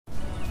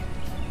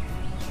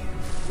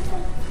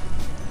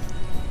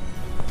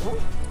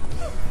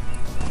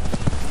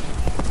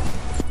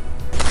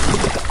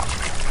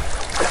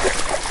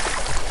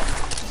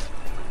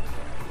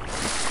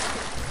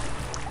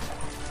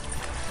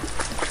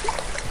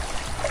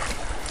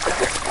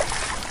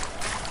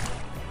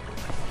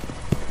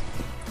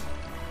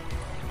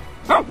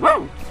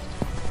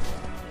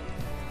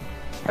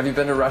Have you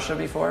been to Russia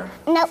before?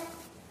 Nope.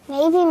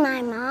 Maybe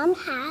my mom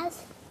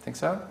has. Think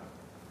so?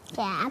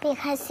 Yeah,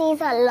 because he's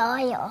a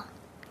lawyer.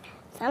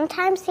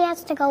 Sometimes he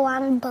has to go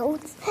on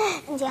boats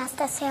and he has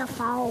to sail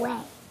far away.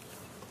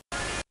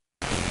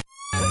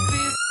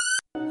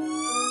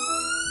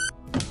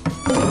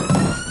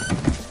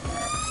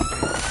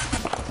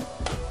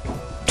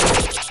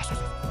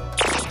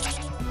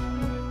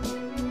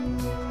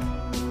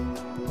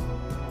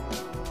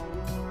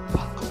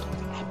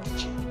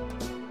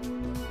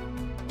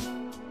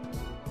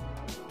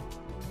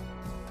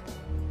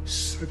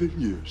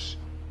 Years.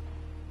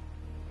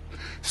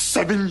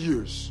 7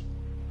 years.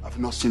 I've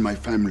not seen my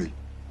family,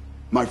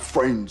 my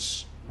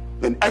friends.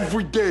 Then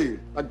every day,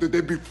 like the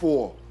day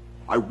before,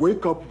 I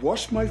wake up,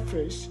 wash my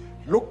face,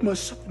 look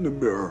myself in the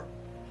mirror.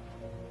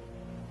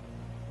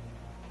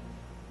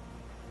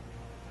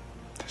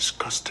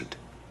 Disgusted.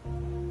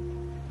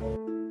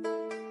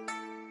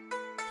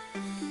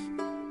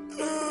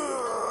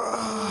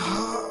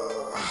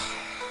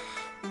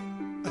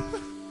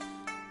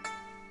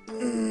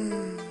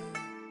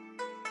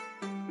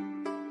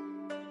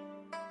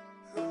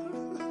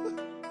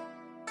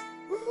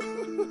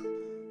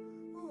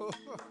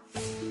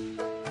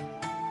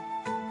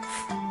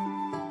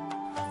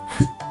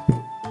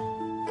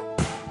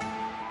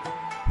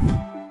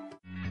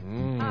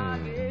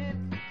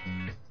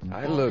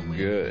 I look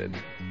good.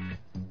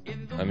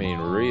 I mean,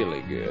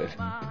 really good.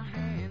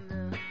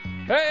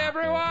 Hey,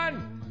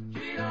 everyone!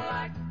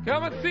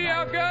 Come and see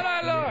how good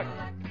I look!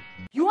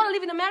 You want to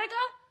live in America?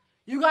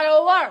 You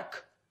gotta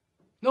work.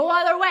 No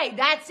other way.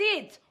 That's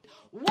it.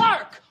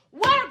 Work,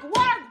 work,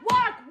 work,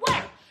 work,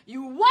 work.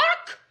 You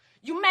work,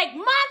 you make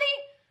money,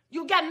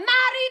 you get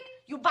married,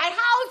 you buy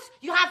house,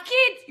 you have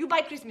kids, you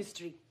buy Christmas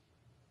tree.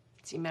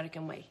 It's the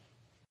American way.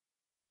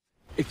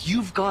 If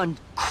you've gone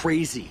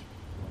crazy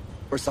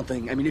or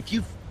something, I mean, if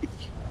you've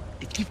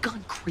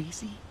gone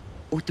crazy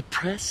or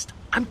depressed,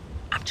 I'm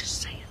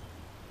just saying.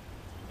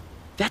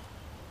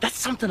 That's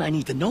something I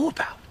need to know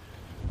about.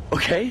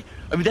 Okay?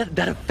 I mean,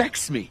 that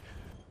affects me.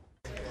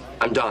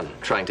 I'm done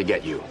trying to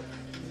get you.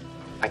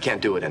 I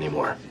can't do it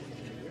anymore.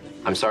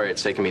 I'm sorry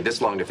it's taken me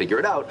this long to figure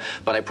it out,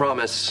 but I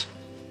promise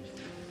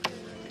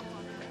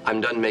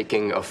I'm done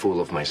making a fool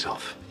of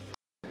myself.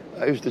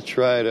 I used to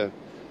try to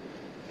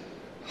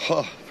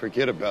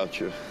forget about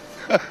you.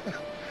 I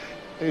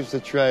used to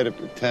try to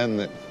pretend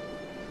that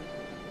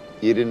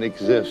you didn't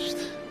exist.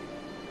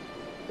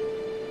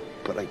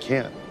 But I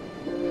can't.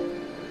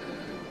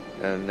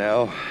 And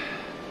now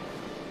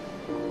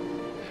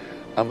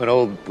I'm an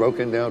old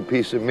broken down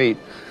piece of meat.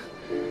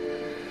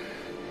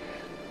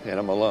 And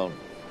I'm alone.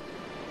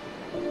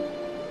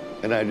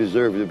 And I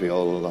deserve to be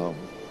all alone.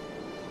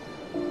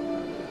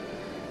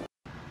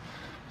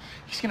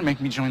 He's gonna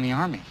make me join the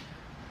army.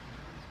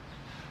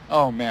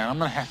 Oh man, I'm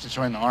gonna have to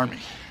join the army.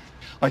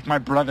 Like my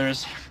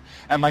brothers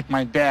and like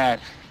my dad.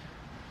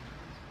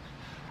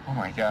 Oh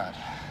my God.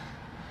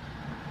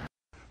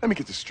 Let me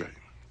get this straight.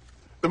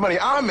 The money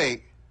I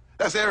make,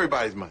 that's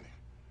everybody's money.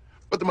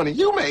 But the money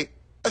you make,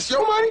 that's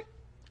your money?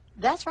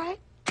 That's right.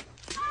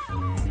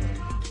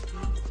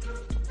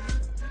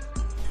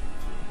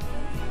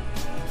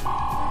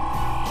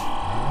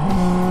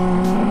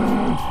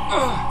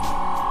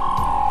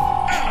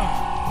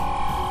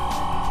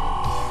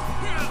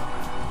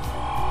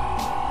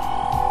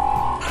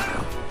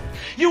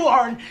 You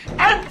are an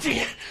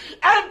empty,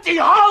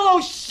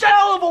 hollow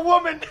shell of a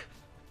woman.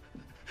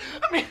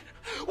 I mean,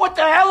 what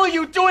the hell are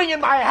you doing in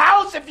my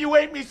house if you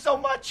hate me so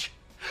much?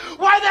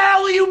 Why the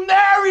hell are you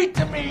married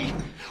to me?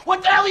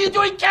 What the hell are you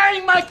doing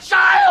carrying my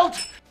child?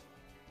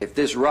 If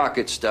this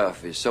rocket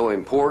stuff is so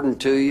important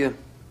to you,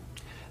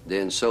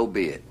 then so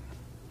be it.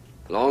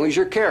 As long as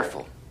you're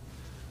careful.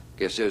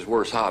 Guess there's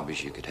worse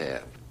hobbies you could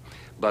have.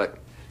 But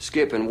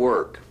skipping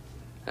work,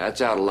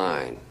 that's out of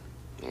line.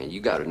 And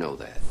you gotta know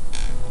that.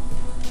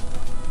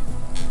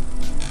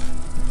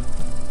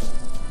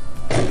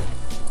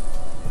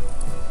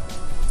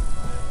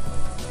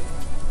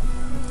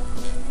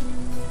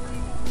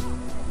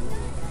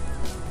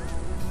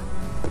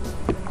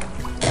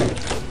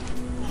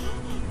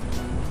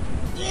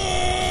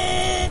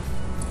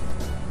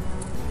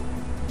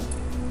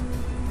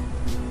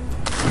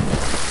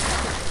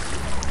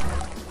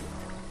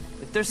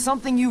 If there's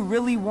something you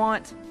really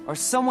want, or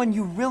someone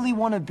you really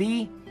want to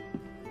be,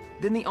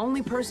 then the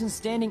only person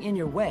standing in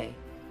your way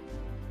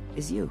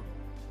is you.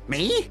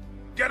 Me?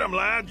 Get him,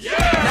 lads! Yeah!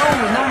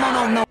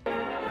 No.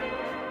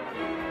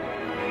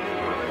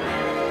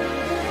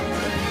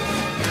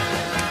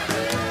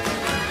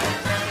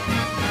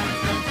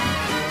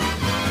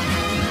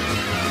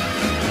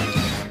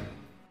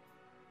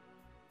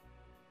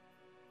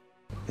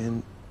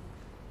 And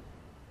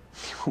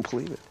you won't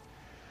believe it.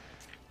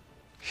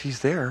 She's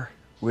there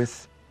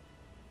with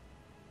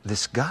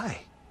this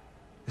guy,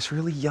 this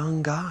really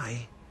young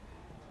guy,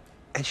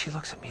 and she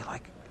looks at me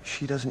like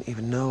she doesn't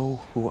even know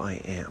who I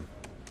am.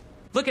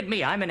 Look at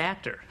me, I'm an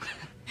actor.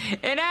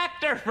 An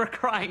actor, for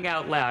crying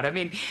out loud. I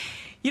mean,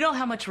 you know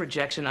how much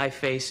rejection I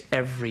face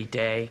every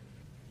day?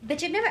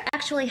 But you've never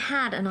actually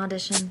had an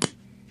audition.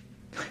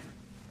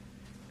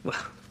 Well,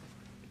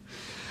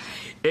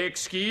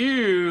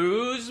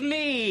 excuse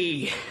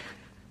me.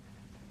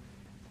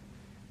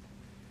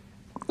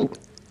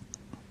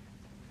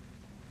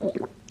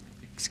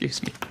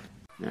 Excuse me.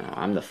 No,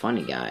 I'm the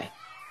funny guy.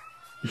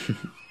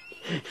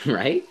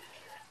 Right?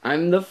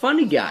 I'm the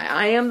funny guy.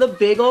 I am the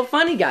big old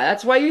funny guy.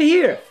 That's why you're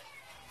here.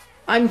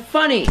 I'm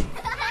funny.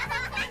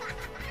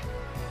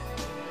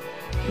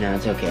 No,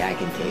 it's okay. I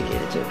can take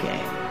it. It's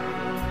okay.